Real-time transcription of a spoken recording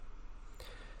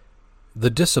The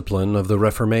Discipline of the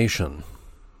Reformation,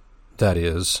 that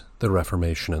is, the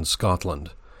Reformation in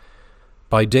Scotland,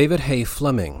 by David Hay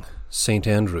Fleming, St.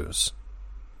 Andrews.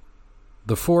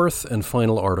 The fourth and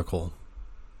final article.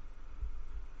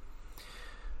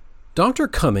 Dr.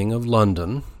 Cumming of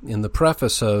London, in the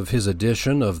preface of his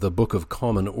edition of the Book of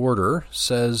Common Order,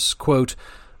 says, quote,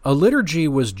 "A liturgy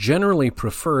was generally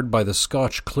preferred by the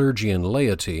Scotch clergy and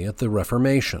laity at the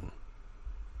Reformation."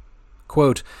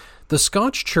 Quote, "The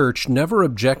Scotch Church never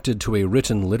objected to a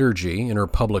written liturgy in her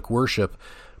public worship,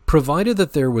 provided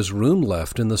that there was room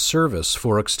left in the service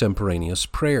for extemporaneous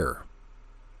prayer."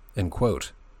 End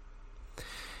quote.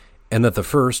 And that the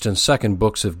first and second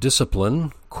books of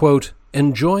discipline, quote,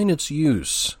 "enjoin its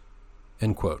use,"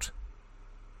 end quote.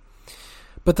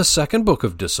 But the second book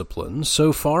of discipline,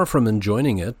 so far from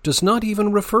enjoining it, does not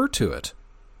even refer to it.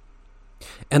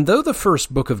 And though the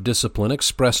first book of discipline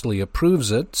expressly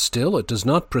approves it, still it does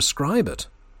not prescribe it.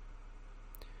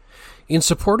 In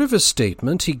support of his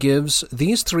statement, he gives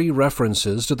these three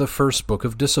references to the first book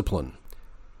of discipline: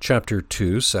 Chapter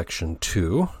 2, Section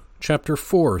 2, Chapter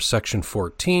 4, Section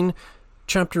 14,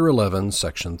 Chapter 11,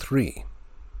 Section 3.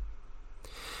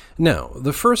 Now,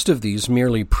 the first of these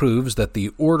merely proves that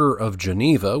the Order of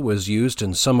Geneva was used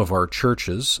in some of our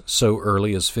churches so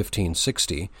early as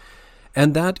 1560,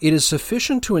 and that it is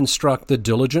sufficient to instruct the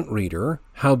diligent reader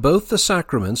how both the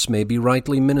sacraments may be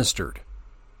rightly ministered.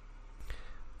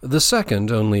 The second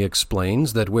only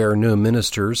explains that where no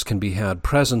ministers can be had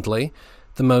presently,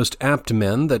 the most apt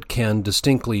men that can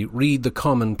distinctly read the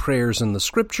common prayers in the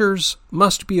Scriptures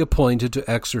must be appointed to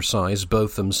exercise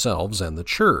both themselves and the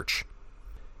Church.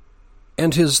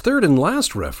 And his third and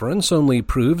last reference only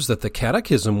proves that the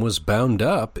Catechism was bound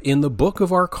up in the Book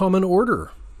of our Common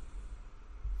Order.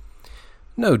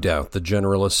 No doubt the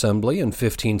General Assembly in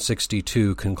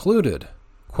 1562 concluded,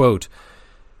 quote,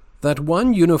 "that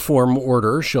one uniform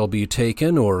order shall be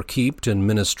taken or kept in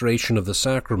ministration of the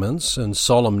sacraments and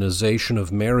solemnization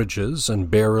of marriages and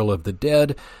burial of the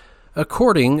dead,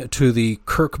 according to the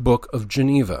Kirk Book of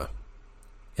Geneva."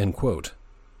 End quote.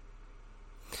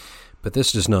 But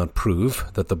this does not prove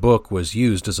that the book was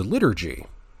used as a liturgy.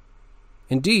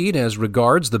 Indeed, as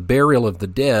regards the burial of the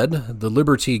dead, the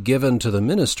liberty given to the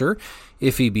minister,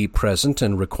 if he be present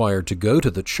and required to go to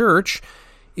the church,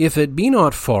 if it be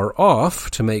not far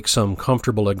off, to make some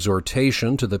comfortable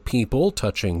exhortation to the people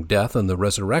touching death and the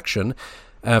resurrection,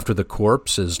 after the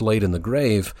corpse is laid in the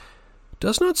grave,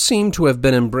 does not seem to have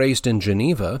been embraced in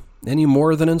Geneva any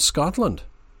more than in Scotland.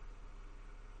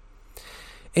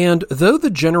 And though the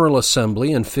General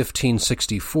Assembly in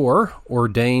 1564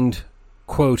 ordained,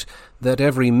 quote, "that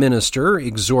every minister,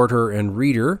 exhorter, and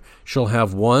reader shall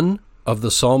have one of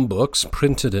the psalm books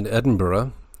printed in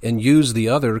Edinburgh, and use the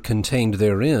other contained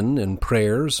therein in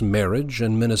prayers, marriage,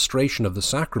 and ministration of the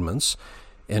sacraments,"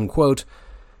 end quote,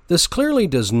 this clearly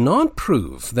does not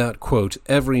prove that, quote,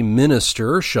 "every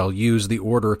minister shall use the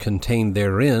order contained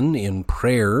therein in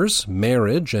prayers,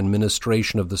 marriage, and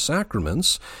ministration of the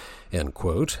sacraments," end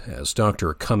quote, as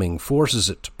Dr. Cumming forces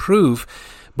it to prove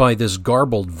by this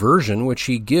garbled version which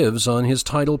he gives on his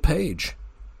title page.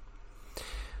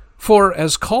 For,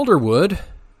 as Calderwood,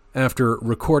 after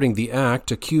recording the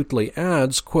act, acutely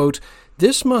adds, quote,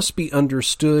 "this must be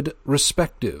understood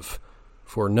respective,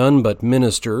 for none but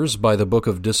ministers by the Book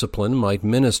of Discipline might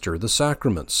minister the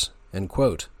sacraments," end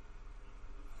quote.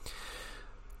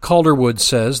 Calderwood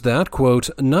says that, quote,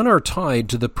 "none are tied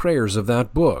to the prayers of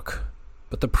that book,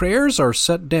 but the prayers are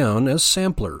set down as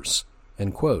samplers,"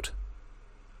 end quote.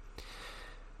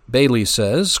 Bailey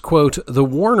says, quote, "the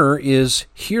Warner is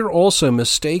here also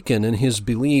mistaken in his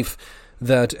belief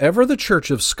that ever the Church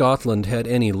of Scotland had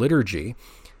any liturgy,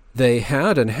 they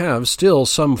had and have still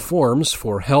some forms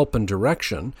for help and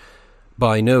direction,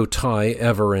 by no tie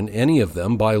ever in any of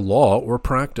them by law or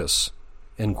practice,"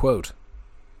 end quote.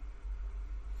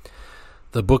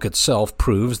 The book itself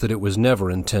proves that it was never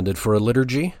intended for a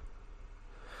liturgy.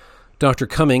 Dr.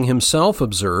 Cumming himself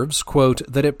observes, quote,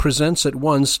 "that it presents at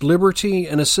once liberty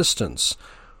and assistance,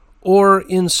 or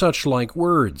in such like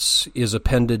words is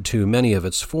appended to many of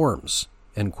its forms,"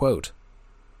 end quote.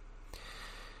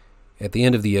 At the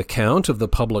end of the account of the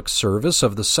public service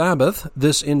of the Sabbath,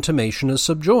 this intimation is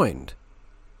subjoined,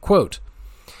 quote,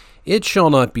 "it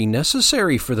shall not be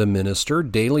necessary for the minister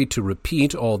daily to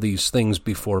repeat all these things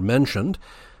before mentioned,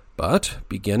 but,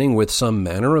 beginning with some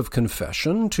manner of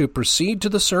confession, to proceed to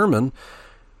the sermon,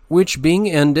 which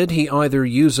being ended he either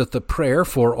useth the prayer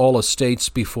for all estates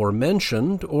before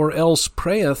mentioned, or else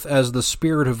prayeth as the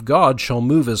Spirit of God shall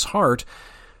move his heart,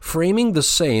 framing the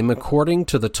same according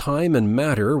to the time and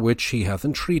matter which he hath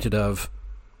entreated of."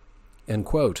 End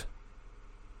quote.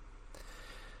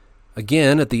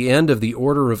 Again, at the end of the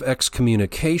order of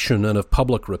excommunication and of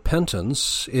public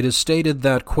repentance, it is stated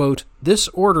that, quote, "This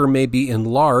order may be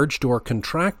enlarged or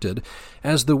contracted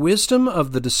as the wisdom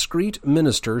of the discreet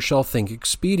minister shall think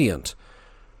expedient.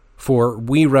 For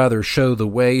we rather show the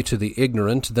way to the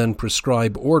ignorant than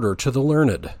prescribe order to the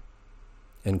learned."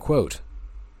 End quote.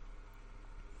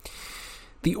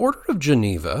 The Order of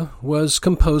Geneva was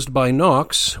composed by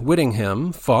Knox,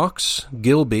 Whittingham, Fox,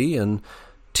 Gilby, and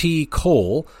T.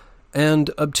 Cole,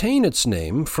 and obtained its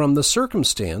name from the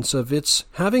circumstance of its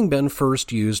having been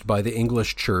first used by the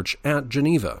English Church at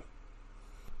Geneva.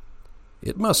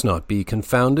 It must not be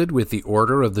confounded with the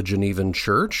Order of the Genevan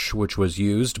Church, which was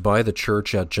used by the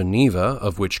Church at Geneva,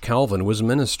 of which Calvin was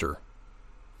minister.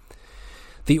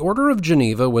 The Order of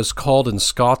Geneva was called in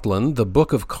Scotland the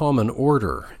Book of Common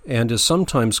Order, and is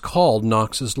sometimes called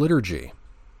Knox's Liturgy.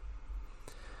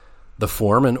 The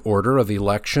form and order of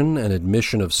election and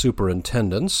admission of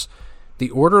superintendents, the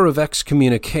order of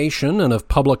excommunication and of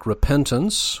public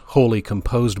repentance, wholly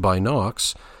composed by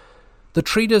Knox, the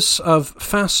treatise of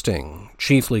fasting,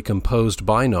 chiefly composed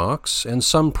by Knox, and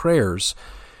some prayers,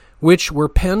 which were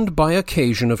penned by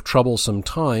occasion of troublesome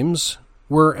times,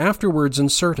 were afterwards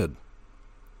inserted.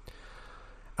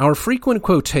 Our frequent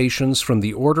quotations from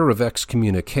the order of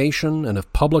excommunication and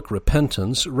of public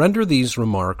repentance render these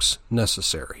remarks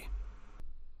necessary.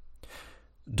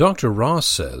 Dr. Ross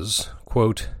says,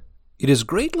 quote, "It is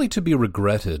greatly to be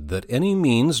regretted that any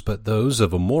means but those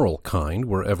of a moral kind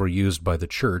were ever used by the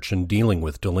Church in dealing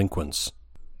with delinquents.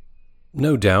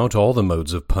 No doubt all the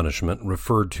modes of punishment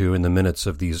referred to in the minutes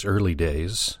of these early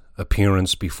days,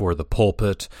 appearance before the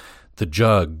pulpit, the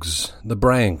jugs, the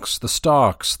branks, the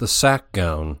stocks, the sack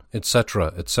gown,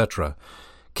 etc., etc.,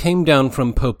 came down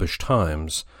from popish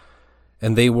times,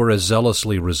 and they were as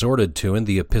zealously resorted to in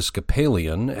the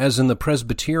Episcopalian as in the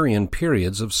Presbyterian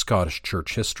periods of Scottish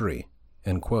church history."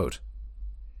 End quote.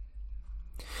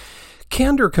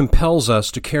 Candor compels us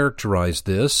to characterize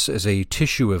this as a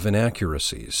tissue of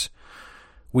inaccuracies.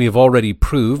 We have already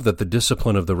proved that the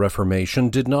discipline of the Reformation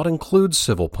did not include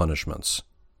civil punishments.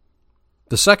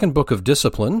 The second book of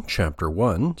Discipline, chapter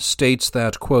 1, states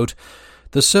that, quote,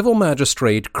 "The civil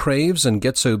magistrate craves and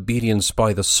gets obedience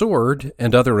by the sword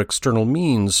and other external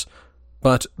means,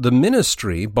 but the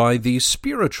ministry by the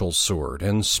spiritual sword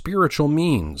and spiritual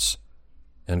means."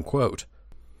 End quote.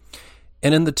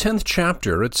 And in the 10th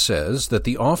chapter it says that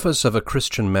the office of a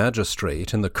Christian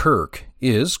magistrate in the kirk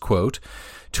is, quote,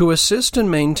 "to assist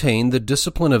and maintain the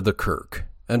discipline of the kirk,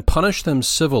 and punish them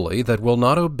civilly that will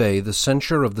not obey the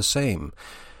censure of the same,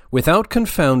 without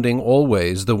confounding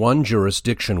always the one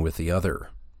jurisdiction with the other."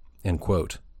 End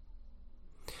quote.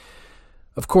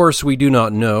 Of course, we do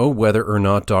not know whether or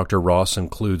not Dr. Ross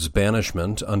includes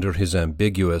banishment under his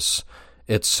ambiguous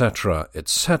etc.,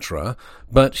 etc.,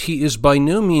 but he is by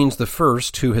no means the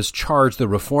first who has charged the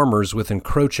Reformers with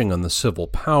encroaching on the civil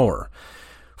power.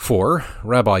 For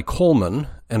Rabbi Coleman,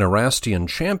 an Erastian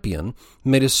champion,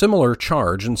 made a similar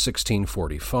charge in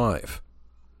 1645.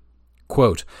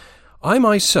 Quote, "I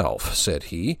myself," said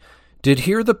he, "did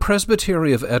hear the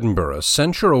Presbytery of Edinburgh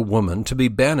censure a woman to be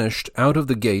banished out of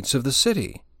the gates of the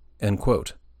city." End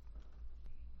quote.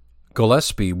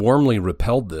 Gillespie warmly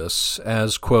repelled this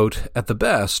as, quote, "at the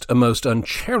best, a most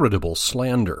uncharitable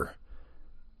slander,"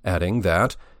 adding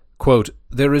that, quote,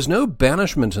 "there is no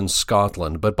banishment in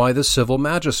Scotland but by the civil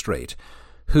magistrate,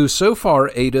 who so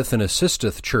far aideth and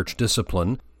assisteth church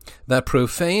discipline, that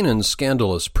profane and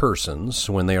scandalous persons,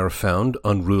 when they are found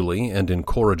unruly and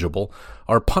incorrigible,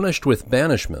 are punished with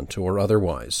banishment or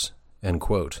otherwise." End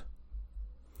quote.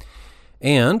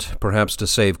 And, perhaps to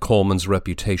save Coleman's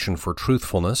reputation for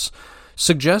truthfulness,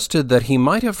 suggested that he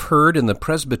might have heard in the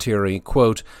presbytery,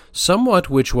 quote, "somewhat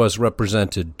which was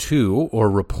represented to or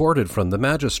reported from the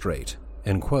magistrate."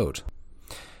 End quote.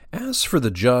 As for the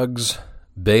jugs,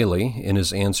 Bailey, in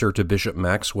his answer to Bishop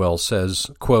Maxwell, says,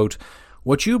 quote,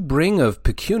 "What you bring of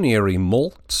pecuniary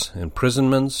mulcts,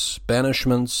 imprisonments,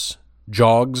 banishments,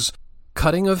 jogs,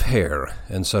 cutting of hair,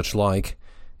 and such like,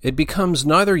 it becomes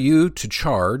neither you to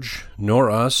charge,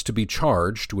 nor us to be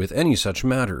charged with any such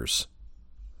matters."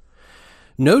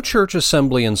 No church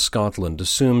assembly in Scotland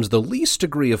assumes the least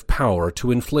degree of power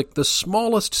to inflict the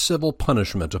smallest civil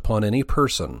punishment upon any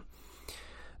person.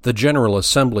 The General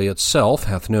Assembly itself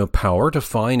hath no power to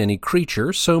fine any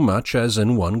creature so much as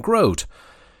in one groat.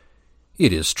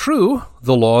 It is true,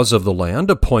 the laws of the land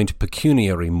appoint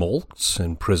pecuniary mulcts,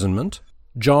 imprisonment,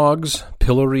 jogs,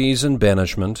 pillories, and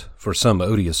banishment for some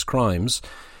odious crimes,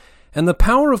 and the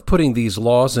power of putting these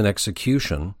laws in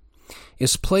execution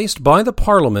is placed by the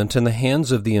Parliament in the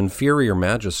hands of the inferior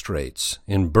magistrates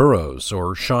in boroughs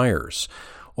or shires,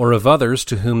 or of others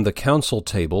to whom the council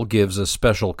table gives a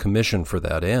special commission for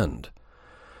that end.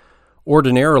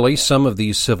 Ordinarily, some of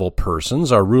these civil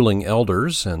persons are ruling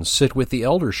elders and sit with the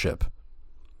eldership.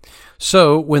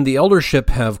 So, when the eldership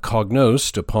have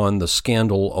cognosed upon the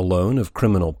scandal alone of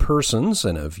criminal persons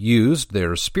and have used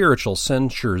their spiritual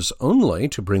censures only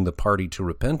to bring the party to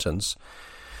repentance,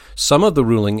 some of the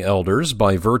ruling elders,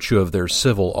 by virtue of their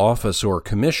civil office or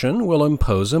commission, will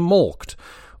impose a mulct,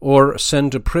 or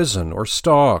send to prison, or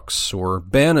stocks, or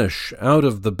banish out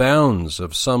of the bounds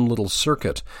of some little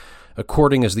circuit,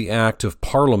 according as the act of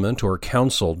Parliament or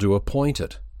Council do appoint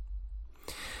it.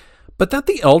 But that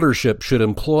the eldership should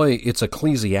employ its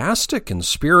ecclesiastic and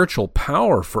spiritual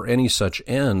power for any such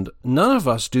end, none of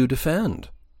us do defend.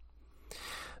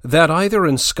 That either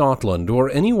in Scotland or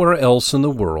anywhere else in the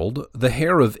world, the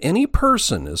hair of any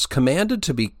person is commanded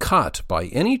to be cut by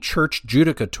any church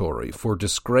judicatory for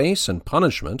disgrace and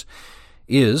punishment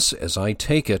is, as I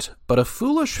take it, but a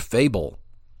foolish fable.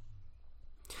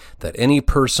 That any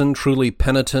person truly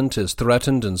penitent is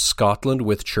threatened in Scotland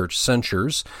with church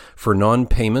censures for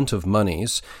non-payment of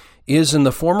moneys is in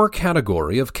the former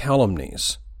category of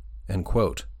calumnies." End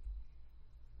quote.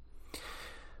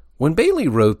 When Bailey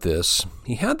wrote this,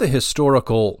 he had the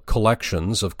historical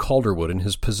collections of Calderwood in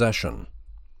his possession.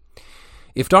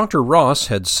 If Dr. Ross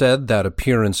had said that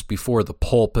appearance before the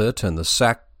pulpit and the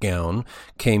sack gown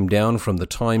came down from the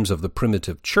times of the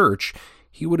primitive church,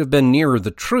 he would have been nearer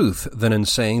the truth than in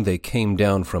saying they came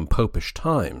down from popish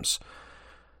times.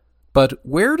 But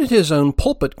where did his own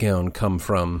pulpit gown come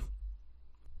from?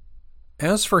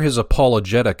 As for his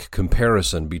apologetic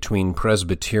comparison between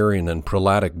Presbyterian and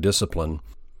prelatic discipline,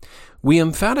 we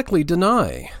emphatically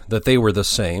deny that they were the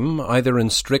same either in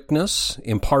strictness,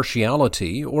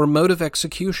 impartiality, or mode of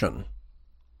execution.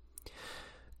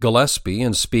 Gillespie,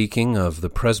 in speaking of the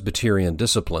Presbyterian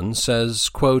discipline, says,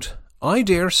 quote, "I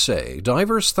dare say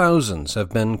divers thousands have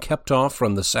been kept off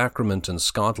from the sacrament in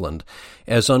Scotland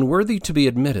as unworthy to be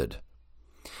admitted.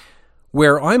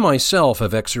 Where I myself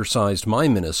have exercised my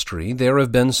ministry, there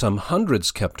have been some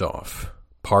hundreds kept off,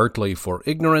 partly for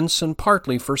ignorance and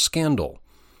partly for scandal.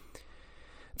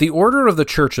 The order of the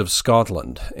Church of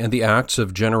Scotland and the acts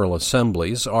of general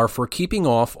assemblies are for keeping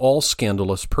off all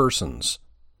scandalous persons,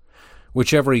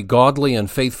 which every godly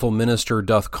and faithful minister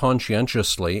doth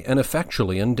conscientiously and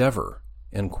effectually endeavor."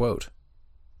 End quote.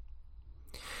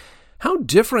 How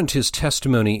different his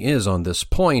testimony is on this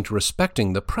point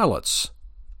respecting the prelates.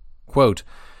 Quote,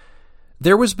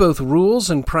 "There was both rules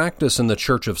and practice in the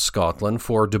Church of Scotland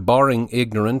for debarring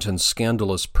ignorant and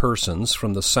scandalous persons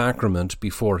from the sacrament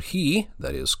before he,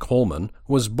 that is, Colman,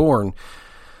 was born,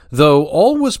 though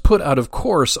all was put out of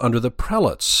course under the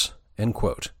prelates," end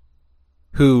quote,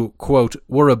 who, quote,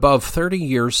 "were above 30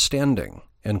 years standing,"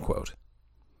 end quote.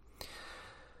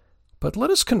 But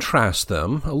let us contrast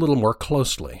them a little more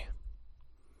closely.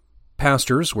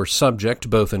 Pastors were subject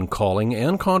both in calling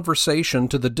and conversation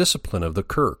to the discipline of the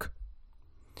kirk.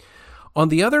 On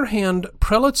the other hand,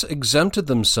 prelates exempted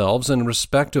themselves in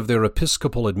respect of their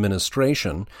episcopal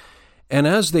administration, and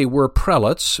as they were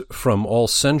prelates, from all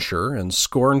censure and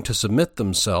scorned to submit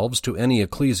themselves to any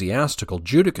ecclesiastical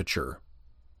judicature,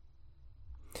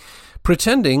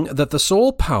 pretending that the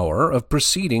sole power of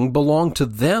proceeding belonged to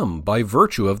them by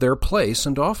virtue of their place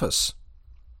and office.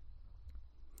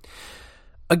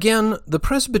 Again, the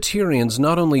Presbyterians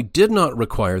not only did not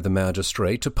require the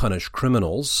magistrate to punish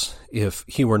criminals if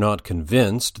he were not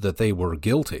convinced that they were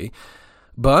guilty,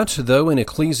 but, though in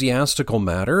ecclesiastical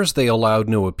matters they allowed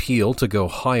no appeal to go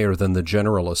higher than the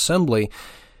General Assembly,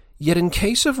 yet in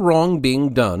case of wrong being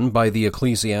done by the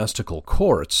ecclesiastical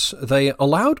courts, they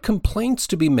allowed complaints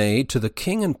to be made to the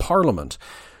king and Parliament,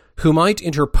 who might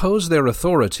interpose their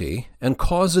authority and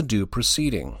cause a due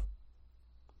proceeding.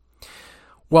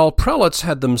 While prelates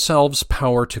had themselves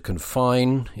power to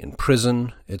confine,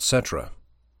 imprison, etc.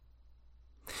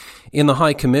 In the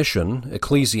High Commission,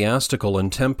 ecclesiastical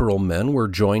and temporal men were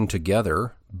joined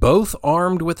together, both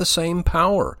armed with the same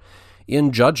power,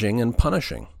 in judging and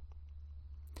punishing.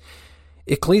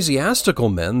 Ecclesiastical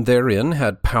men therein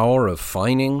had power of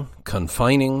fining,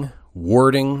 confining,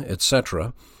 warding,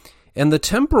 etc., and the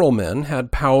temporal men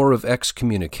had power of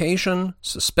excommunication,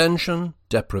 suspension,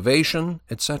 deprivation,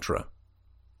 etc.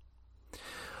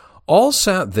 All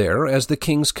sat there as the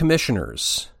king's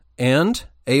commissioners, and,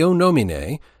 eo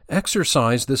nomine,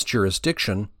 exercised this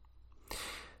jurisdiction,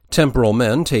 temporal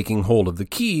men taking hold of the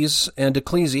keys, and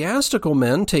ecclesiastical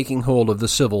men taking hold of the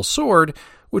civil sword,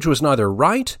 which was neither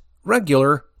right,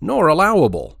 regular, nor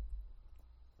allowable.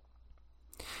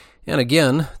 And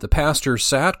again, the pastor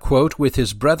sat, quote, with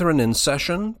his brethren in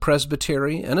session,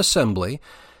 presbytery, and assembly,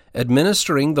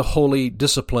 administering the holy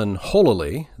discipline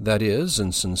holily, that is,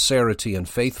 in sincerity and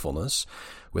faithfulness,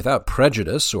 without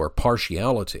prejudice or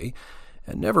partiality,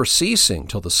 and never ceasing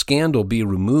till the scandal be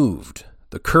removed,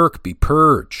 the kirk be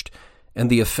purged, and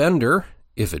the offender,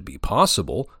 if it be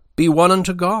possible, be won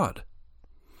unto God.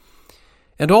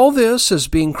 And all this, as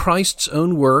being Christ's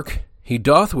own work, he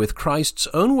doth with Christ's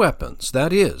own weapons,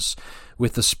 that is,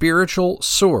 with the spiritual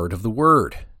sword of the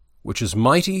Word, which is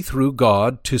mighty through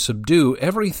God to subdue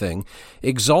everything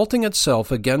exalting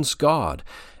itself against God,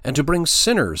 and to bring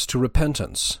sinners to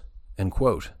repentance." End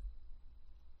quote.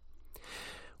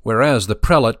 Whereas the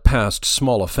prelate passed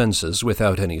small offenses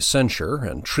without any censure,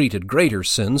 and treated greater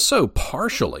sins so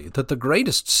partially that the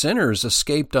greatest sinners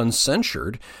escaped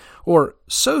uncensured, or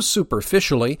so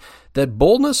superficially that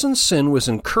boldness in sin was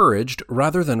encouraged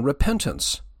rather than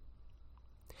repentance.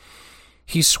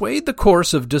 He swayed the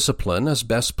course of discipline as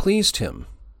best pleased him.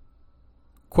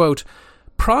 Quote,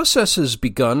 "Processes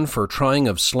begun for trying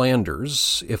of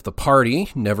slanders, if the party,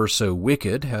 never so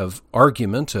wicked, have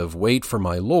argument of wait for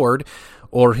my lord,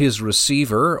 or his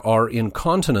receiver are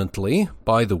incontinently,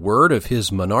 by the word of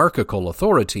his monarchical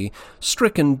authority,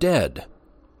 stricken dead.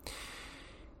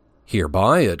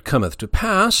 Hereby it cometh to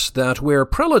pass that where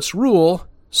prelates rule,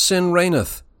 sin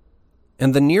reigneth,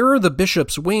 and the nearer the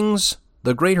bishop's wings,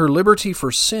 the greater liberty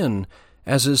for sin,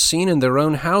 as is seen in their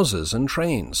own houses and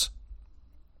trains.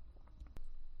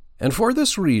 And for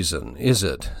this reason is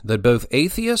it that both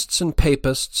atheists and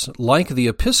papists like the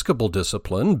episcopal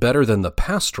discipline better than the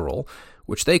pastoral,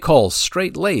 which they call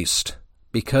strait-laced,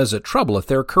 because it troubleth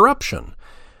their corruption,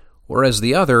 whereas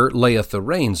the other layeth the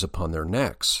reins upon their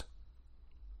necks.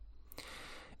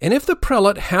 And if the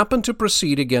prelate happen to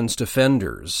proceed against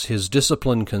offenders, his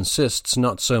discipline consists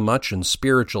not so much in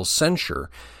spiritual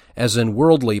censure as in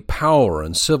worldly power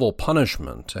and civil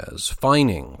punishment, as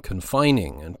fining,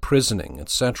 confining, and prisoning,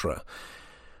 etc.,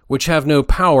 which have no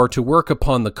power to work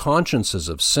upon the consciences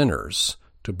of sinners,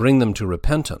 to bring them to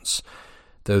repentance,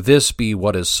 though this be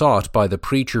what is sought by the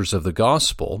preachers of the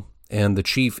gospel and the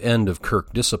chief end of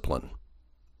kirk discipline."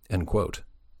 End quote.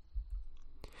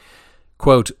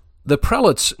 Quote, "The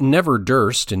prelates never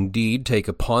durst, indeed, take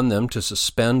upon them to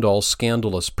suspend all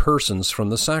scandalous persons from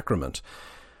the sacrament.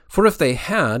 For if they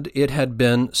had, it had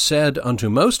been said unto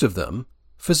most of them,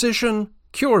 Physician,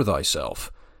 cure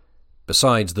thyself,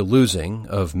 besides the losing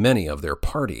of many of their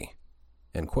party."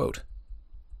 End quote.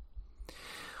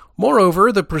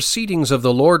 Moreover, the proceedings of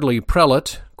the lordly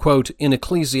prelate, quote, "in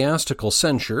ecclesiastical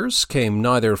censures, came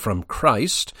neither from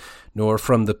Christ, nor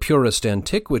from the purest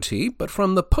antiquity, but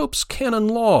from the Pope's canon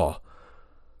law.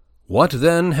 What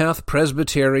then hath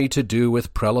presbytery to do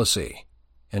with prelacy?"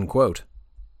 End quote.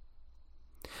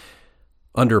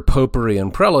 Under popery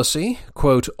and prelacy,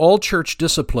 quote, "all church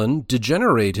discipline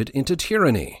degenerated into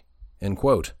tyranny." End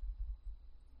quote.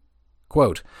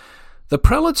 Quote, "The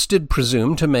prelates did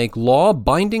presume to make law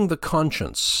binding the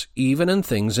conscience, even in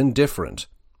things indifferent,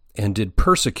 and did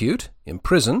persecute,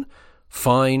 imprison,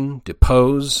 fine,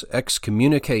 depose,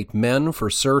 excommunicate men for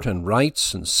certain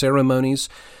rites and ceremonies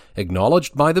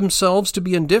acknowledged by themselves to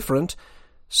be indifferent,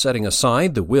 setting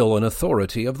aside the will and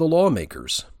authority of the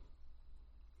lawmakers.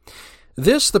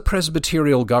 This the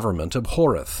presbyterial government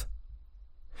abhorreth.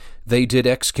 They did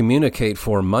excommunicate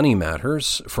for money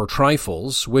matters, for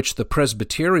trifles, which the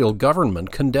presbyterial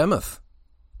government condemneth.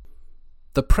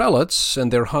 The prelates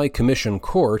and their high commission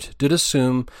court did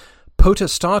assume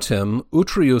potestatem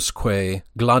utriusque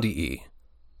gladii,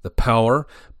 the power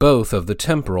both of the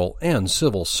temporal and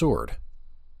civil sword.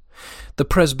 The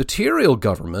presbyterial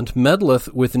government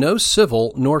meddleth with no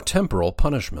civil nor temporal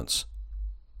punishments."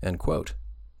 End quote.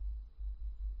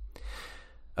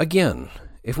 Again,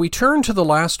 if we turn to the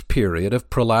last period of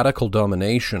prelatical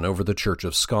domination over the Church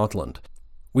of Scotland,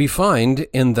 we find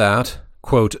in that,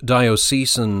 quote,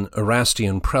 "diocesan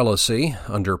Erastian prelacy,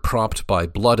 underpropped by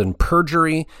blood and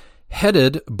perjury,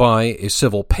 headed by a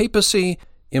civil papacy,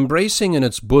 embracing in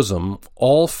its bosom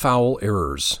all foul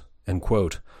errors," end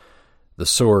quote. The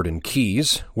sword and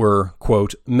keys were,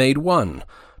 quote, "made one,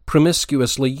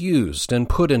 promiscuously used and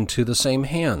put into the same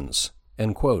hands,"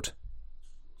 end quote.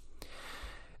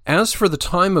 As for the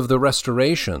time of the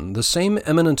Restoration, the same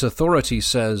eminent authority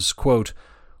says, quote,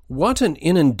 "What an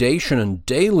inundation and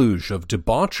deluge of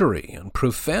debauchery and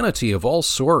profanity of all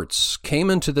sorts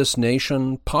came into this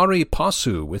nation pari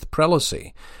passu with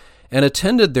prelacy, and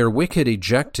attended their wicked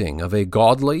ejecting of a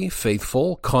godly,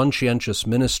 faithful, conscientious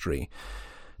ministry,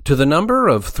 to the number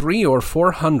of 300 or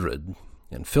 400,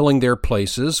 and filling their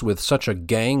places with such a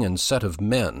gang and set of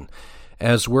men,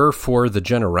 as were for the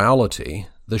generality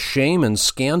the shame and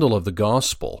scandal of the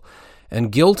gospel,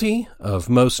 and guilty of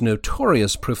most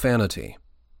notorious profanity.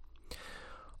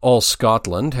 All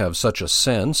Scotland have such a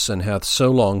sense, and hath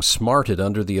so long smarted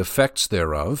under the effects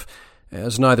thereof,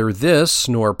 as neither this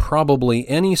nor probably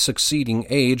any succeeding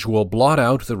age will blot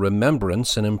out the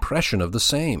remembrance and impression of the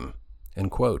same."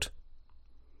 End quote.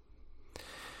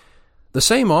 The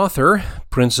same author,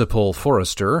 Principal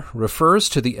Forester, refers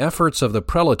to the efforts of the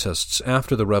prelatists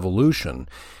after the Revolution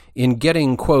in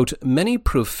getting, quote, "many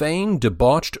profane,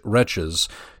 debauched wretches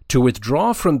to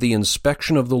withdraw from the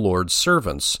inspection of the Lord's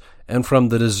servants and from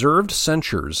the deserved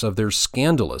censures of their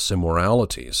scandalous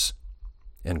immoralities."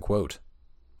 End quote.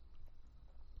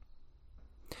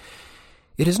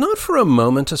 It is not for a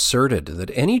moment asserted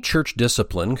that any church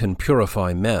discipline can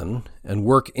purify men and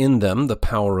work in them the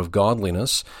power of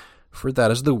godliness, for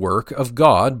that is the work of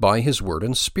God by His Word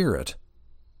and Spirit.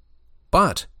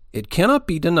 But it cannot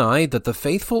be denied that the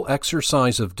faithful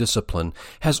exercise of discipline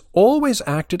has always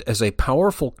acted as a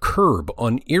powerful curb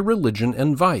on irreligion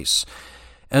and vice,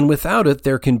 and without it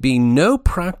there can be no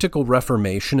practical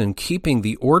reformation in keeping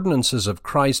the ordinances of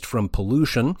Christ from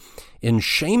pollution, in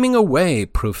shaming away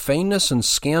profaneness and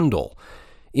scandal,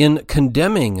 in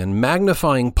condemning and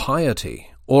magnifying piety,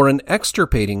 or in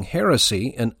extirpating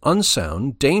heresy and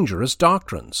unsound, dangerous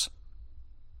doctrines.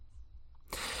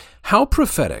 How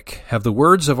prophetic have the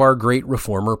words of our great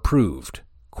Reformer proved,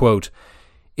 quote,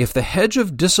 "If the hedge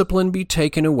of discipline be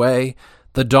taken away,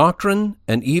 the doctrine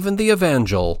and even the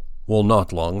evangel will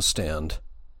not long stand."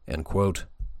 End quote.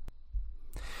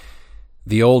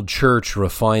 The old church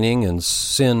refining and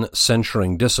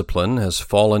sin-censuring discipline has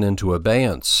fallen into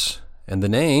abeyance, and the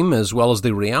name, as well as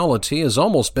the reality, has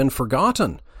almost been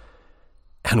forgotten.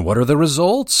 And what are the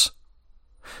results?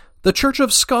 The Church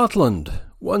of Scotland,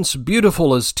 once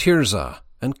beautiful as Tirzah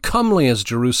and comely as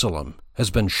Jerusalem, has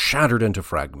been shattered into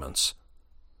fragments.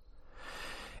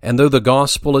 And though the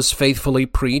gospel is faithfully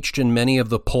preached in many of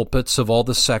the pulpits of all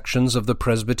the sections of the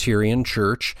Presbyterian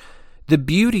Church, the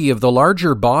beauty of the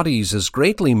larger bodies is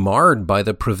greatly marred by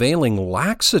the prevailing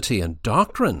laxity in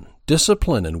doctrine,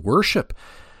 discipline, and worship,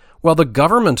 while the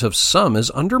government of some is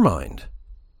undermined.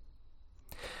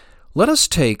 Let us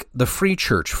take the Free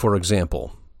Church, for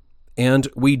example, and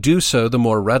we do so the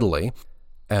more readily,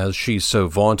 as she so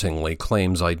vauntingly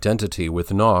claims identity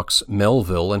with Knox,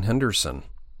 Melville, and Henderson.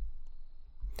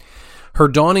 Her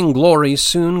dawning glory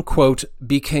soon, quote,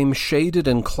 "became shaded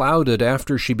and clouded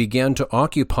after she began to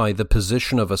occupy the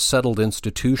position of a settled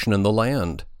institution in the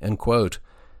land," end quote.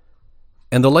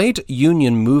 And the late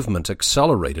Union movement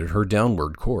accelerated her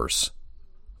downward course.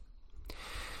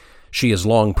 She has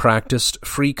long practiced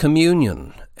free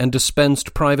communion and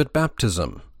dispensed private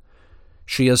baptism.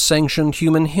 She has sanctioned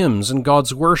human hymns and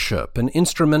God's worship, and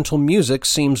instrumental music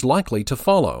seems likely to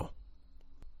follow.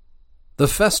 The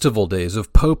festival days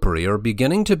of popery are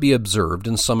beginning to be observed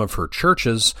in some of her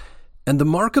churches, and the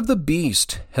mark of the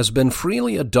beast has been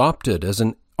freely adopted as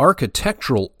an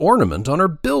architectural ornament on her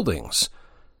buildings.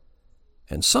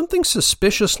 And something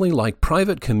suspiciously like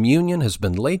private communion has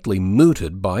been lately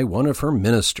mooted by one of her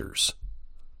ministers.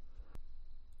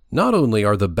 Not only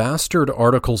are the bastard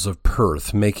Articles of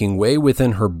Perth making way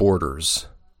within her borders,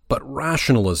 but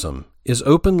rationalism is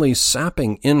openly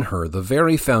sapping in her the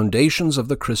very foundations of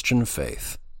the Christian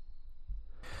faith.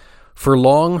 For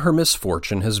long her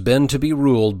misfortune has been to be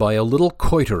ruled by a little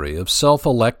coterie of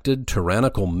self-elected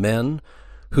tyrannical men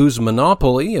whose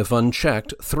monopoly, if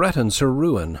unchecked, threatens her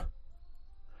ruin.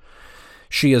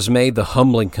 She has made the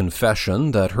humbling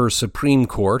confession that her Supreme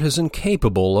Court is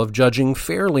incapable of judging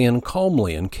fairly and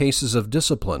calmly in cases of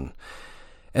discipline,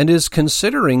 and is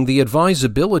considering the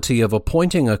advisability of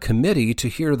appointing a committee to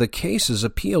hear the cases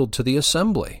appealed to the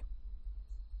Assembly.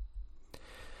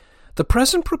 The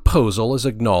present proposal is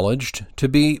acknowledged to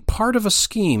be part of a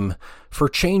scheme for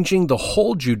changing the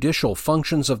whole judicial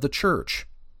functions of the Church.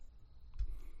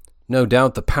 No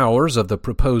doubt the powers of the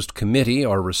proposed committee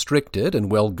are restricted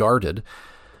and well guarded,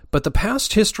 but the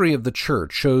past history of the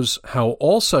Church shows how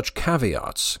all such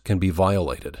caveats can be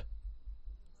violated.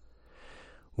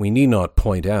 We need not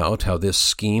point out how this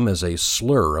scheme is a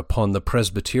slur upon the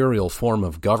presbyterial form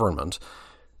of government,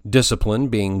 discipline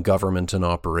being government in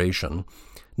operation,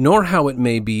 nor how it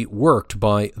may be worked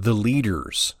by the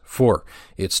leaders, for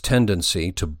its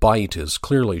tendency to bite is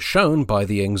clearly shown by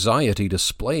the anxiety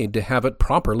displayed to have it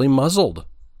properly muzzled.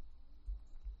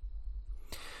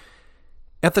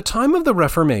 At the time of the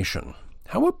Reformation,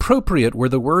 how appropriate were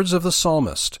the words of the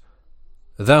psalmist,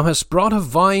 "Thou hast brought a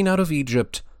vine out of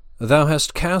Egypt, thou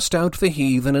hast cast out the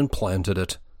heathen and planted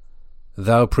it.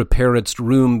 Thou preparedst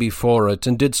room before it,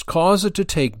 and didst cause it to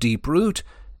take deep root,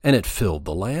 and it filled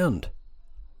the land."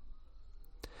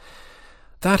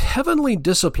 That heavenly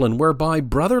discipline whereby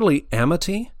brotherly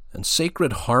amity and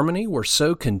sacred harmony were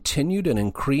so continued and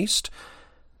increased,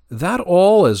 that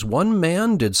all as one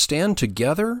man did stand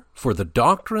together for the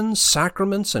doctrines,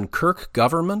 sacraments, and kirk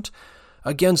government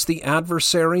against the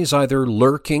adversaries either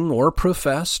lurking or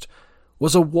professed,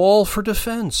 was a wall for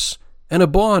defense and a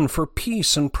bond for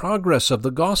peace and progress of the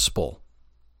gospel.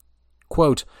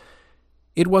 Quote,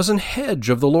 "It was an hedge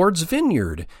of the Lord's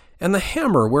vineyard, and the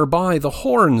hammer whereby the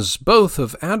horns both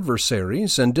of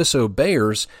adversaries and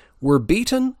disobeyers were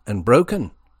beaten and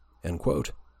broken." End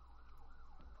quote.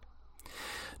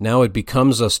 Now it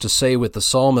becomes us to say with the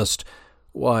psalmist,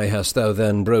 "Why hast thou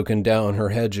then broken down her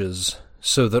hedges,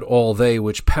 so that all they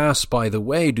which pass by the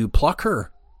way do pluck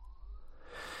her?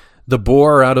 The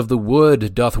boar out of the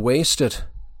wood doth waste it,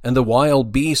 and the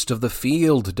wild beast of the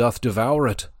field doth devour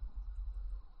it.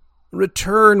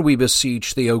 Return, we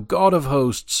beseech thee, O God of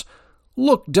hosts.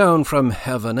 Look down from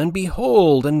heaven, and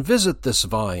behold, and visit this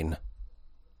vine."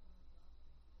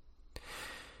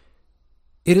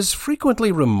 It is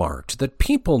frequently remarked that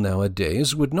people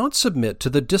nowadays would not submit to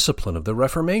the discipline of the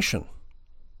Reformation.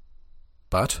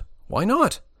 But why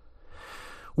not?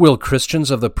 Will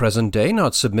Christians of the present day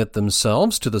not submit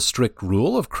themselves to the strict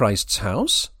rule of Christ's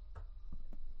house?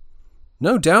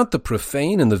 No doubt the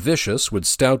profane and the vicious would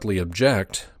stoutly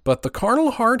object, but the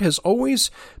carnal heart has always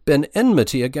been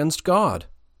enmity against God.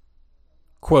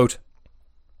 Quote,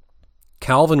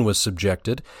 "Calvin was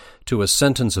subjected to a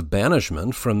sentence of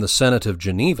banishment from the Senate of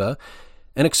Geneva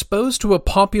and exposed to a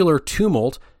popular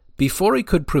tumult before he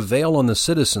could prevail on the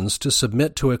citizens to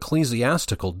submit to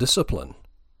ecclesiastical discipline."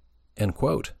 End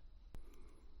quote.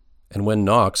 And when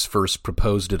Knox first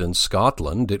proposed it in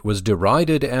Scotland, it was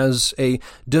derided as a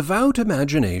devout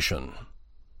imagination.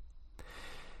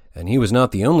 And he was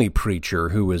not the only preacher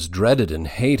who was dreaded and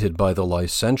hated by the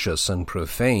licentious and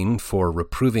profane for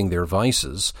reproving their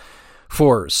vices,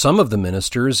 for some of the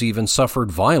ministers even suffered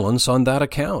violence on that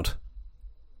account.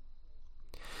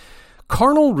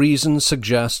 Carnal reason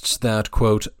suggests that,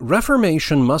 quote,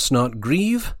 "Reformation must not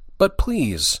grieve, but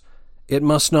please. It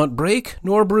must not break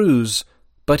nor bruise,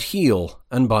 but heal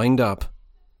and bind up.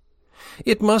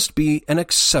 It must be an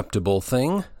acceptable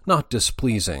thing, not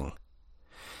displeasing.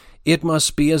 It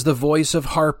must be as the voice of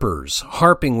harpers,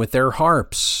 harping with their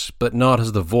harps, but not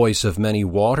as the voice of many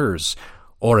waters,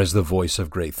 or as the voice of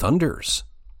great thunders.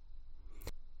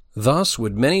 Thus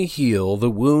would many heal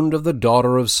the wound of the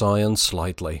daughter of Sion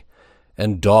slightly,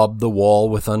 and daub the wall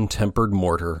with untempered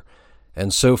mortar,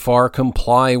 and so far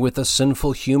comply with the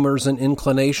sinful humors and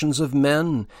inclinations of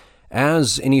men,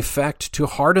 as, in effect, to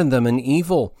harden them in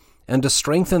evil, and to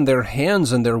strengthen their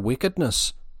hands in their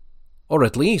wickedness. Or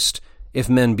at least, if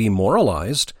men be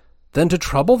moralized, then to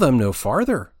trouble them no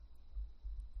farther.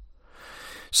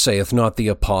 Saith not the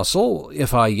apostle,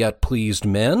 If I yet pleased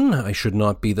men, I should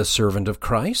not be the servant of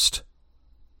Christ?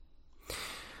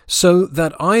 So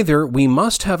that either we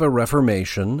must have a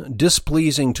reformation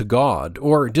displeasing to God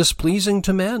or displeasing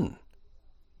to men.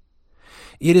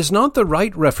 It is not the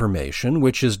right reformation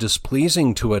which is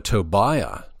displeasing to a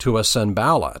Tobiah, to a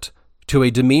Sanballat, to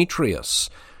a Demetrius,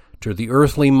 to the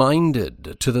earthly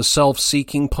minded, to the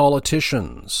self-seeking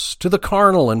politicians, to the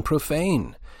carnal and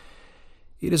profane.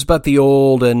 It is but the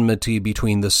old enmity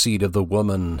between the seed of the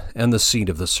woman and the seed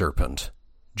of the serpent.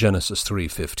 Genesis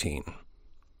 3:15.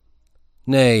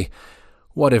 Nay,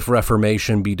 what if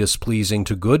reformation be displeasing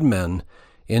to good men,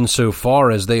 in so far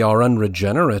as they are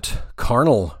unregenerate,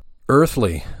 carnal,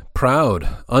 earthly, proud,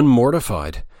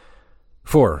 unmortified?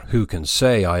 For who can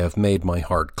say, I have made my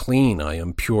heart clean, I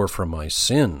am pure from my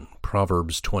sin?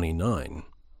 Proverbs 29.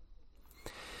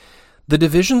 The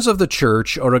divisions of the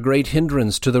Church are a great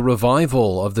hindrance to the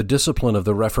revival of the discipline of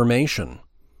the Reformation.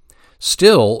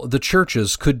 Still, the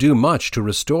churches could do much to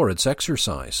restore its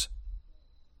exercise.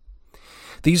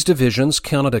 These divisions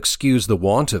cannot excuse the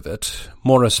want of it,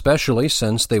 more especially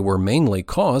since they were mainly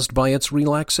caused by its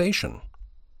relaxation.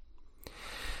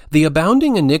 The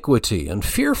abounding iniquity and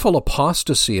fearful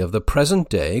apostasy of the present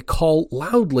day call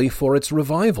loudly for its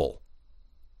revival.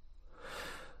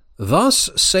 Thus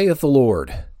saith the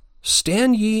Lord,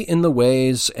 Stand ye in the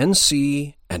ways, and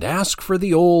see, and ask for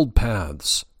the old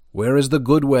paths, where is the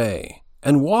good way,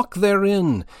 and walk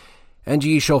therein, and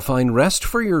ye shall find rest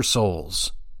for your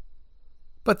souls.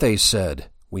 But they said,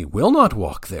 We will not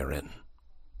walk therein.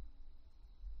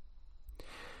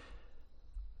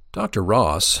 Dr.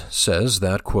 Ross says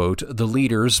that, quote, the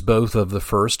leaders both of the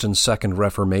First and Second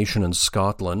Reformation in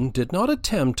Scotland did not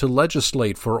attempt to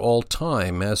legislate for all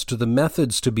time as to the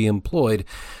methods to be employed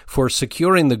for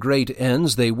securing the great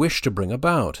ends they wished to bring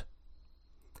about.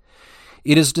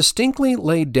 It is distinctly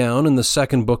laid down in the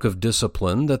second book of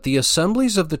Discipline that the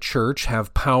assemblies of the church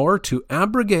have power to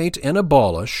abrogate and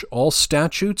abolish all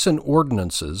statutes and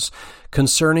ordinances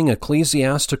concerning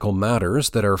ecclesiastical matters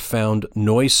that are found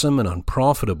noisome and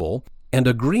unprofitable, and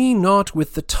agree not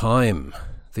with the time,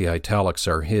 the italics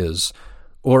are his,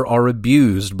 or are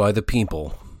abused by the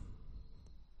people.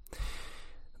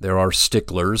 There are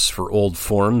sticklers for old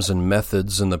forms and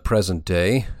methods in the present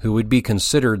day who would be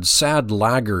considered sad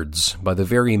laggards by the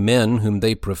very men whom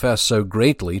they profess so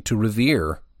greatly to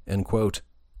revere." End quote.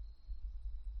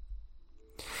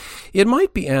 It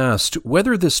might be asked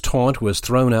whether this taunt was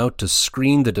thrown out to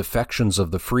screen the defections of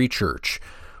the Free Church,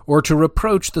 or to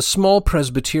reproach the small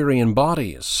Presbyterian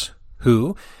bodies,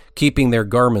 who, keeping their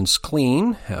garments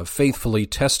clean, have faithfully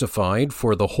testified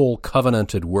for the whole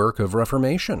covenanted work of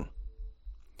Reformation.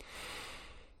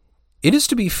 It is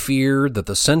to be feared that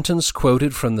the sentence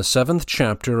quoted from the 7th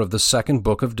chapter of the second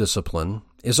book of Discipline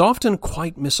is often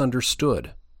quite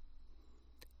misunderstood.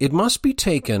 It must be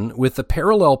taken with the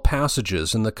parallel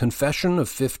passages in the Confession of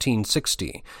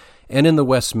 1560 and in the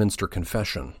Westminster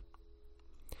Confession.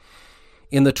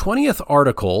 In the 20th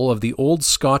article of the Old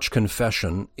Scotch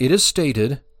Confession, it is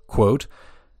stated, quote,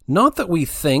 "Not that we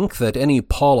think that any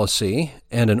policy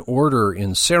and an order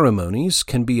in ceremonies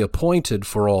can be appointed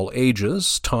for all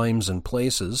ages, times, and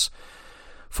places.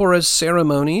 For as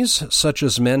ceremonies, such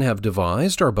as men have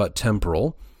devised, are but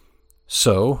temporal,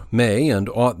 so may and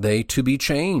ought they to be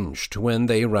changed, when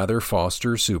they rather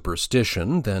foster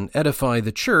superstition than edify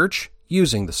the church,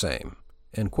 using the same."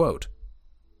 End quote.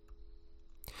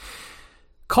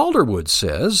 Calderwood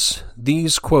says,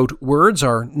 these, quote, "words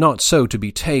are not so to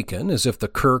be taken as if the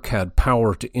Kirk had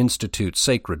power to institute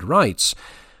sacred rites,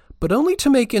 but only to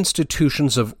make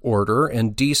institutions of order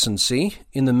and decency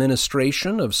in the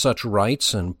ministration of such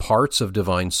rites and parts of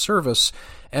divine service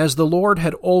as the Lord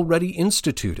had already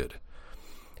instituted,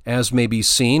 as may be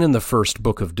seen in the first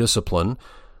book of Discipline,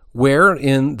 where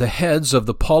in the heads of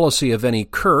the policy of any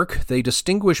Kirk they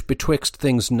distinguish betwixt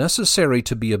things necessary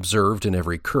to be observed in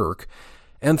every Kirk,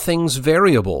 and things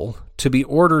variable to be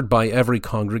ordered by every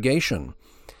congregation,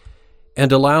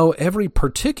 and allow every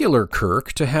particular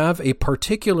Kirk to have a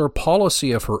particular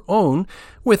policy of her own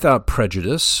without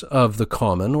prejudice of the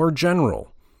common or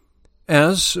general.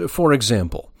 As, for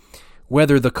example,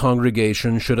 whether the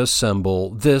congregation should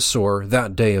assemble this or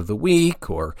that day of the week,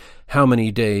 or how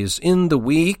many days in the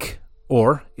week,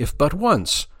 or if but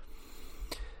once.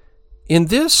 In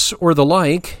this or the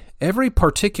like, every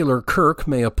particular Kirk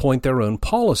may appoint their own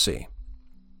policy.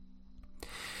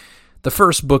 The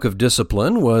first book of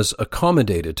Discipline was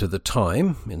accommodated to the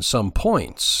time in some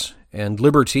points, and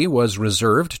liberty was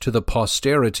reserved to the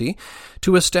posterity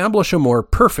to establish a more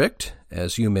perfect,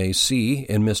 as you may see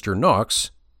in Mr.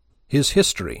 Knox, his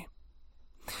history.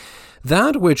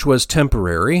 That which was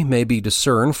temporary may be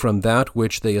discerned from that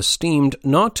which they esteemed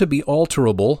not to be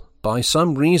alterable by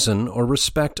some reason or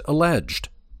respect alleged.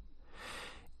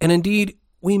 And indeed,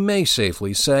 we may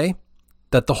safely say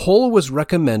that the whole was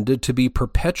recommended to be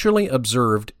perpetually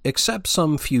observed except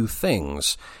some few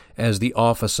things, as the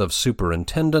office of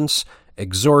superintendents,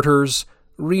 exhorters,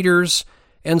 readers,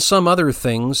 and some other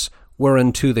things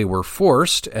whereunto they were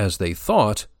forced, as they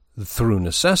thought, through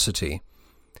necessity.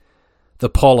 The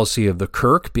policy of the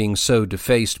Kirk being so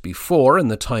defaced before in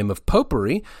the time of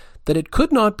Popery that it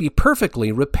could not be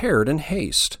perfectly repaired in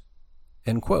haste."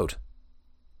 End quote.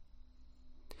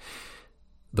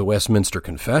 The Westminster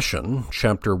Confession,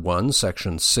 Chapter 1,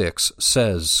 Section 6,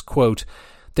 says, quote,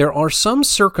 "There are some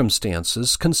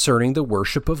circumstances concerning the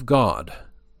worship of God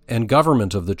and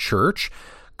government of the Church,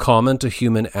 common to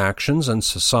human actions and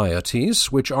societies,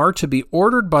 which are to be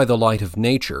ordered by the light of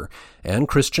nature and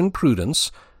Christian prudence,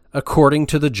 according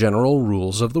to the general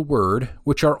rules of the Word,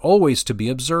 which are always to be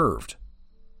observed."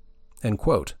 End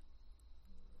quote.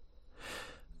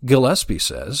 Gillespie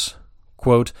says,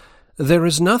 quote, "There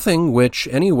is nothing which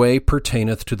any way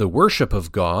pertaineth to the worship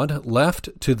of God left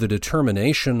to the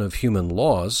determination of human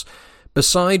laws,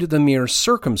 beside the mere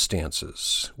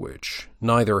circumstances, which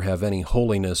neither have any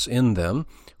holiness in them,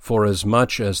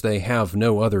 forasmuch as they have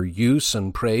no other use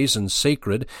and praise in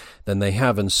sacred than they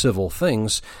have in civil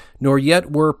things, nor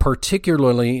yet were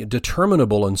particularly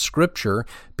determinable in Scripture,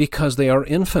 because they are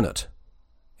infinite."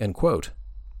 End quote.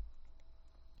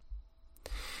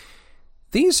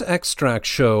 These extracts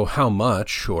show how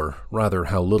much, or rather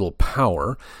how little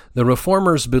power, the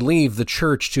Reformers believed the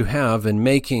Church to have in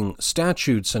making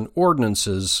statutes and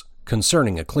ordinances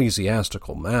concerning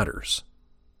ecclesiastical matters.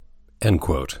 End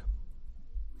quote.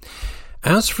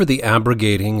 As for the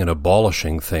abrogating and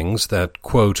abolishing things that,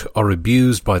 quote, "are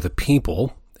abused by the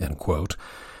people," end quote,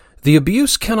 The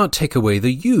abuse cannot take away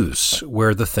the use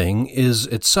where the thing is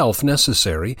itself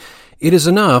necessary. It is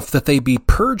enough that they be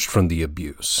purged from the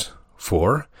abuse.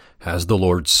 For, has the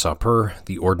Lord's Supper,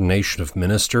 the ordination of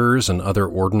ministers, and other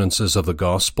ordinances of the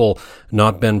gospel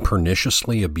not been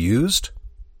perniciously abused?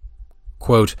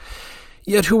 Quote,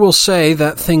 Yet who will say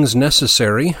that things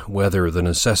necessary, whether the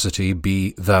necessity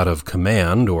be that of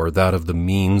command or that of the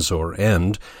means or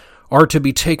end, are to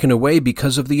be taken away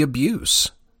because of the abuse?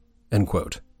 End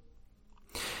quote.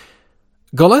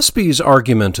 Gillespie's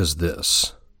argument is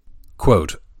this,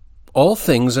 quote, All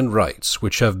things and rites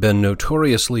which have been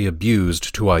notoriously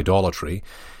abused to idolatry,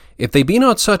 if they be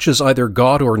not such as either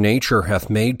God or nature hath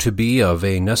made to be of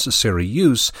a necessary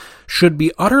use, should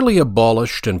be utterly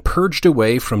abolished and purged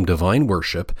away from divine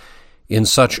worship, in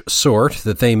such sort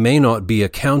that they may not be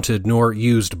accounted nor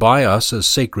used by us as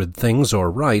sacred things or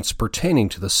rites pertaining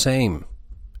to the same.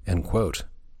 End quote.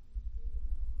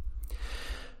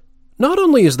 Not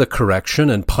only is the correction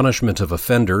and punishment of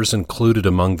offenders included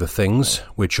among the things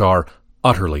which are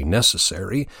utterly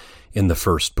necessary in the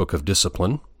first book of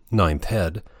discipline, 9th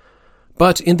head,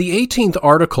 but in the 18th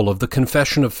article of the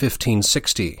Confession of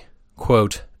 1560,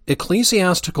 quote,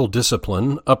 Ecclesiastical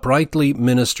discipline, uprightly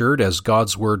ministered as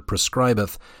God's word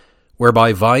prescribeth,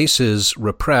 whereby vice is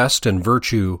repressed and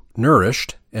virtue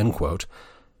nourished, end quote,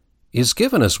 is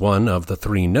given as one of the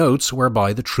three notes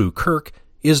whereby the true kirk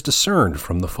is discerned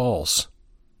from the false.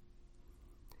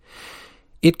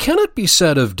 It cannot be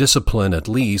said of discipline, at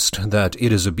least, that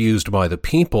it is abused by the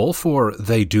people, for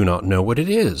they do not know what it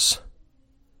is.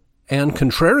 And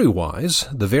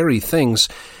contrariwise, the very things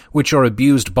which are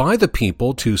abused by the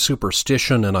people to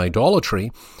superstition and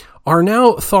idolatry are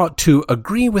now thought to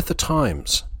agree with the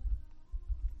times.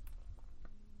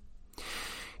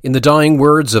 In the dying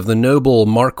words of the noble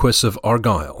Marquis of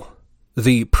Argyll,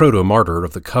 the proto-martyr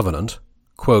of the Covenant,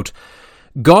 quote,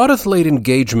 God hath laid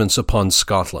engagements upon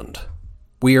Scotland.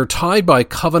 We are tied by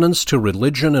covenants to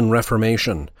religion and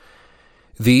Reformation.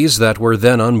 These that were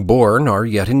then unborn are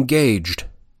yet engaged,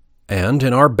 and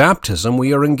in our baptism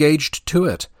we are engaged to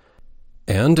it.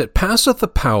 And it passeth the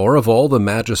power of all the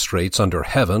magistrates under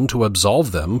heaven to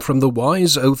absolve them from the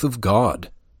wise oath of God.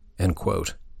 End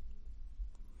quote.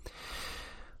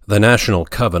 The national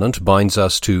covenant binds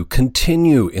us to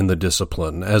continue in the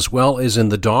discipline as well as in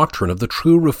the doctrine of the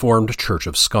true Reformed Church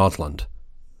of Scotland.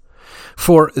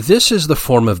 For this is the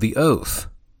form of the oath,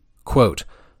 quote,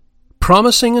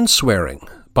 promising and swearing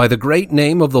by the great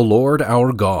name of the Lord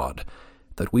our God,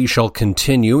 that we shall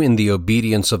continue in the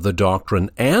obedience of the doctrine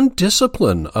and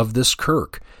discipline of this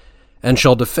kirk, and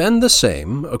shall defend the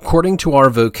same according to our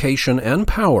vocation and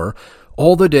power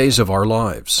all the days of our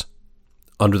lives,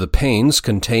 under the pains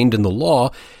contained in the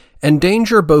law, and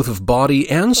danger both of body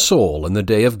and soul in the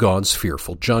day of God's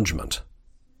fearful judgment.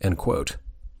 End quote.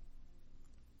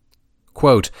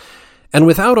 Quote, and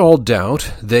without all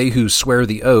doubt, they who swear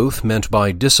the oath meant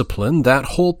by discipline that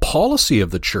whole policy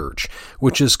of the Church,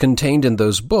 which is contained in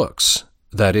those books,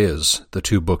 that is, the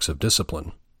 2 books of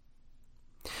discipline.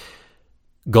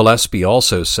 Gillespie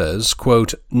also says,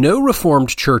 quote, no Reformed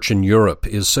church in Europe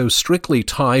is so strictly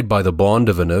tied by the bond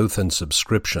of an oath and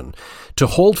subscription to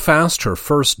hold fast her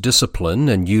first discipline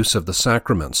and use of the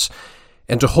sacraments,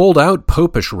 and to hold out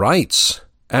popish rites,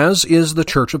 as is the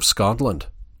Church of Scotland.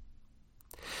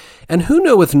 And who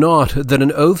knoweth not that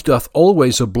an oath doth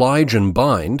always oblige and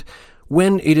bind,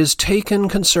 when it is taken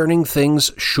concerning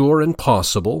things sure and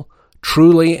possible,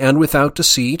 truly and without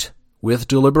deceit, with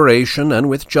deliberation and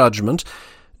with judgment,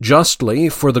 justly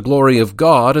for the glory of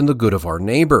God and the good of our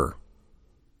neighbor?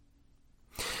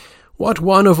 What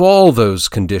one of all those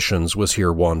conditions was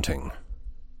here wanting?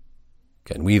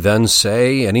 Can we then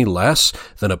say any less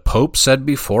than a pope said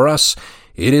before us,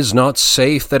 it is not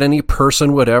safe that any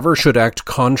person whatever should act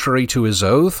contrary to his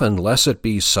oath, unless it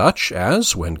be such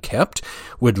as, when kept,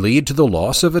 would lead to the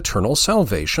loss of eternal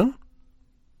salvation?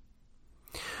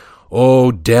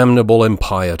 O damnable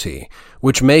impiety,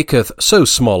 which maketh so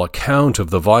small account of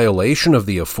the violation of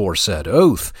the aforesaid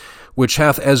oath, which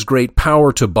hath as great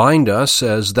power to bind us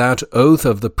as that oath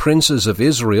of the princes of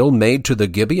Israel made to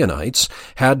the Gibeonites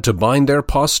had to bind their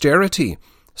posterity,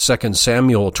 2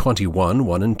 Samuel 21,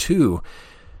 1 and 2.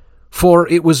 For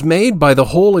it was made by the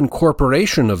whole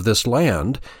incorporation of this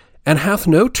land, and hath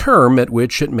no term at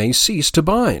which it may cease to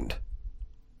bind.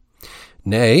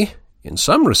 Nay, in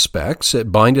some respects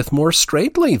it bindeth more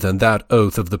straitly than that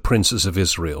oath of the princes of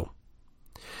Israel.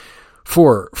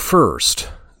 For first,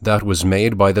 that was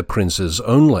made by the princes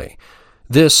only,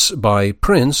 this by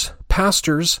prince,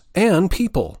 pastors, and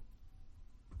people.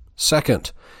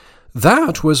 Second,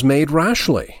 that was made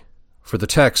rashly, For the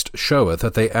text showeth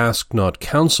that they asked not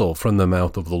counsel from the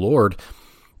mouth of the Lord,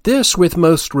 this with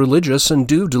most religious and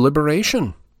due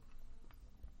deliberation.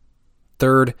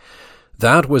 Third,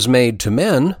 that was made to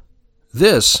men,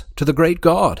 this to the great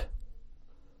God.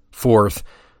 Fourth,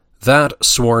 that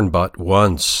sworn but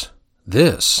once,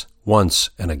 this once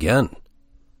and again.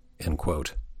 End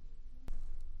quote.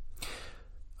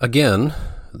 Again,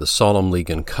 the Solemn League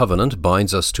and Covenant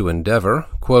binds us to endeavour,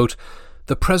 quote,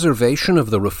 the preservation of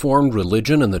the Reformed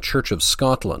religion in the Church of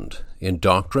Scotland, in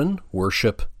doctrine,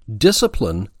 worship,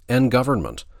 discipline, and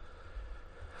government.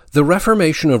 The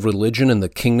reformation of religion in the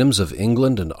kingdoms of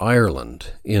England and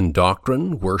Ireland, in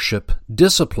doctrine, worship,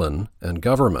 discipline, and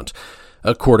government,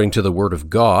 according to the Word of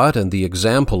God and the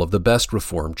example of the best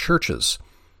Reformed churches.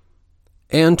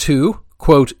 And to,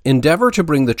 quote, endeavor to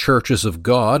bring the churches of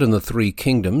God in the three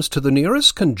kingdoms to the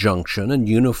nearest conjunction and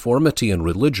uniformity in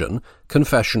religion,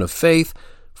 confession of faith,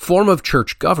 form of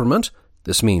church government,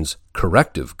 this means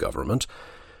corrective government,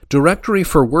 directory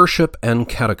for worship and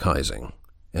catechizing,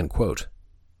 end quote.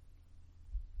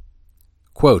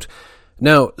 Quote,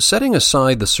 now, setting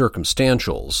aside the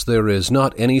circumstantials, there is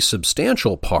not any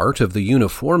substantial part of the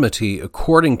uniformity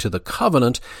according to the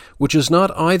covenant which is not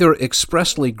either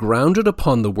expressly grounded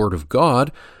upon the Word of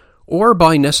God, or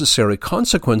by necessary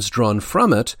consequence drawn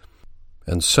from it,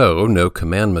 and so no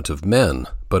commandment of men,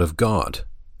 but of God.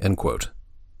 End quote.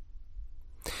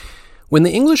 When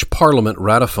the English Parliament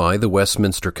ratified the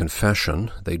Westminster Confession,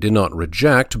 they did not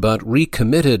reject, but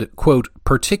recommitted, quote,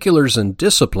 particulars and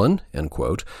discipline, end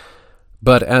quote.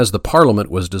 But as the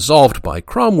Parliament was dissolved by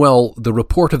Cromwell, the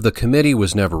report of the committee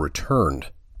was never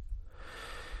returned.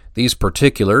 These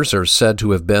particulars are said to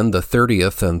have been the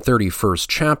 30th and 31st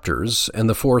chapters and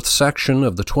the 4th section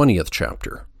of the 20th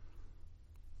chapter.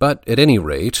 But at any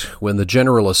rate, when the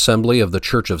General Assembly of the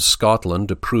Church of Scotland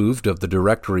approved of the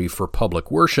Directory for Public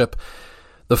Worship,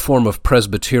 the form of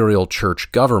presbyterial church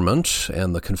government,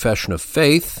 and the confession of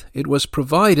faith, it was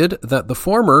provided that the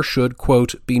former should,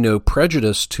 quote, be no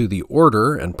prejudice to the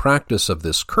order and practice of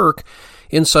this kirk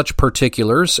in such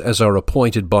particulars as are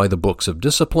appointed by the books of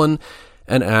discipline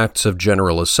and acts of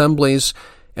general assemblies,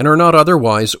 and are not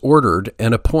otherwise ordered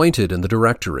and appointed in the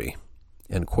directory,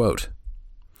 end quote.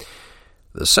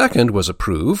 The second was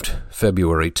approved,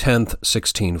 February 10th,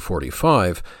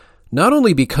 1645, not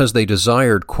only because they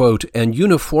desired, quote, an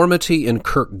uniformity in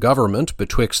kirk government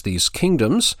betwixt these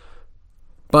kingdoms,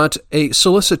 but a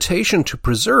solicitation to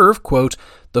preserve, quote,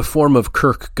 the form of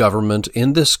kirk government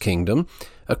in this kingdom,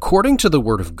 according to the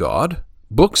Word of God,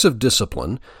 books of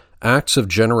discipline, acts of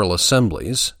general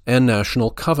assemblies, and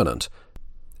national covenant,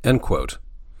 end quote.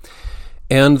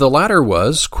 And the latter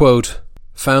was, quote,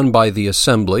 found by the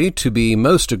assembly to be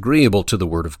most agreeable to the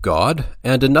Word of God,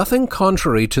 and in nothing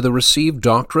contrary to the received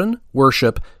doctrine,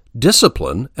 worship,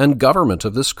 discipline, and government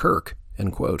of this kirk,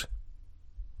 end quote.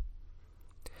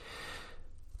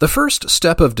 The first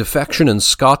step of defection in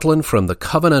Scotland from the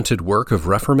covenanted work of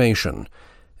Reformation,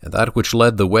 and that which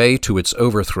led the way to its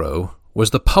overthrow, was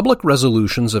the public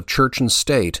resolutions of church and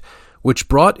state, which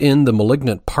brought in the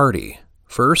malignant party,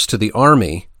 first to the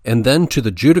army, and then to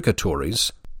the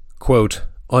judicatories, quote,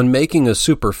 on making a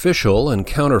superficial and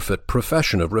counterfeit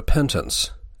profession of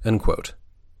repentance, end quote.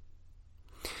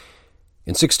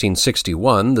 In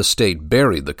 1661, the state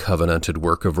buried the covenanted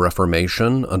work of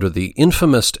Reformation under the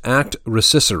infamous Act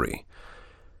Recissory,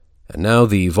 and now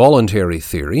the voluntary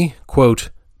theory, quote,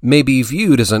 may be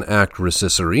viewed as an act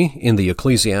recissory in the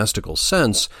ecclesiastical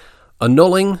sense,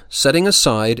 annulling, setting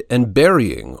aside, and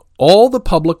burying all the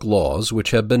public laws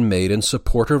which have been made in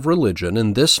support of religion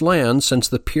in this land since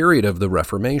the period of the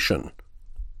Reformation.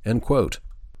 End quote.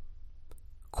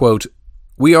 Quote,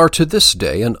 we are to this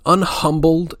day an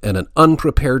unhumbled and an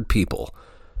unprepared people.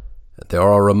 There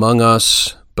are among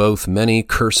us both many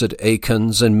cursed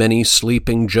Achans and many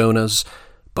sleeping Jonahs,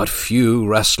 but few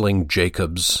wrestling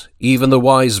Jacobs. Even the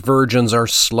wise virgins are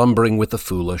slumbering with the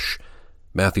foolish.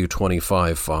 Matthew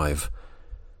 25:5.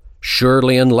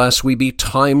 Surely unless we be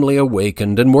timely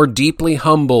awakened and more deeply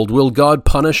humbled, will God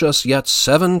punish us yet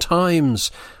 7 times.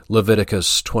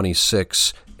 Leviticus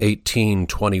 26:18,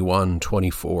 21,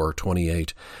 24,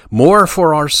 28. More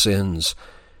for our sins.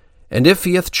 And if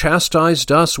he hath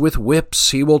chastised us with whips,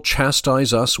 he will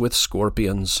chastise us with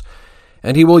scorpions.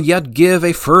 And he will yet give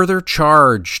a further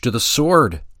charge to the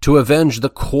sword to avenge the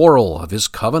quarrel of his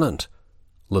covenant.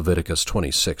 Leviticus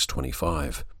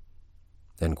 26:25.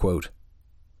 End quote.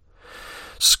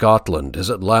 Scotland is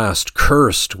at last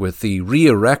cursed with the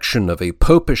re-erection of a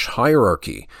popish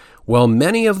hierarchy, while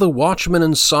many of the watchmen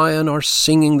in Sion are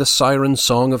singing the siren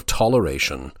song of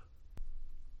toleration.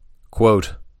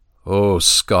 Quote, O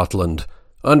Scotland,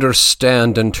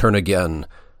 Understand and turn again,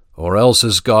 or else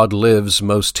as God lives,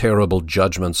 most terrible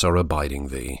judgments are abiding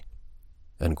thee."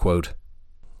 End quote.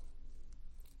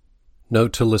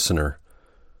 Note to listener: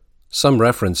 some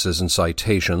references and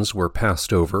citations were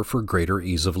passed over for greater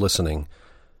ease of listening.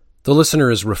 The listener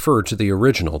is referred to the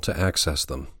original to access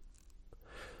them.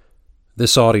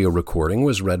 This audio recording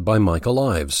was read by Michael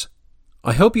Ives.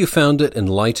 I hope you found it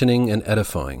enlightening and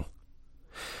edifying.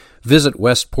 Visit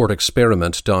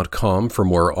westportexperiment.com for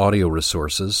more audio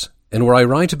resources, and where I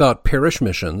write about parish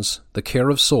missions, the care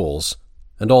of souls,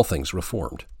 and all things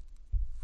Reformed.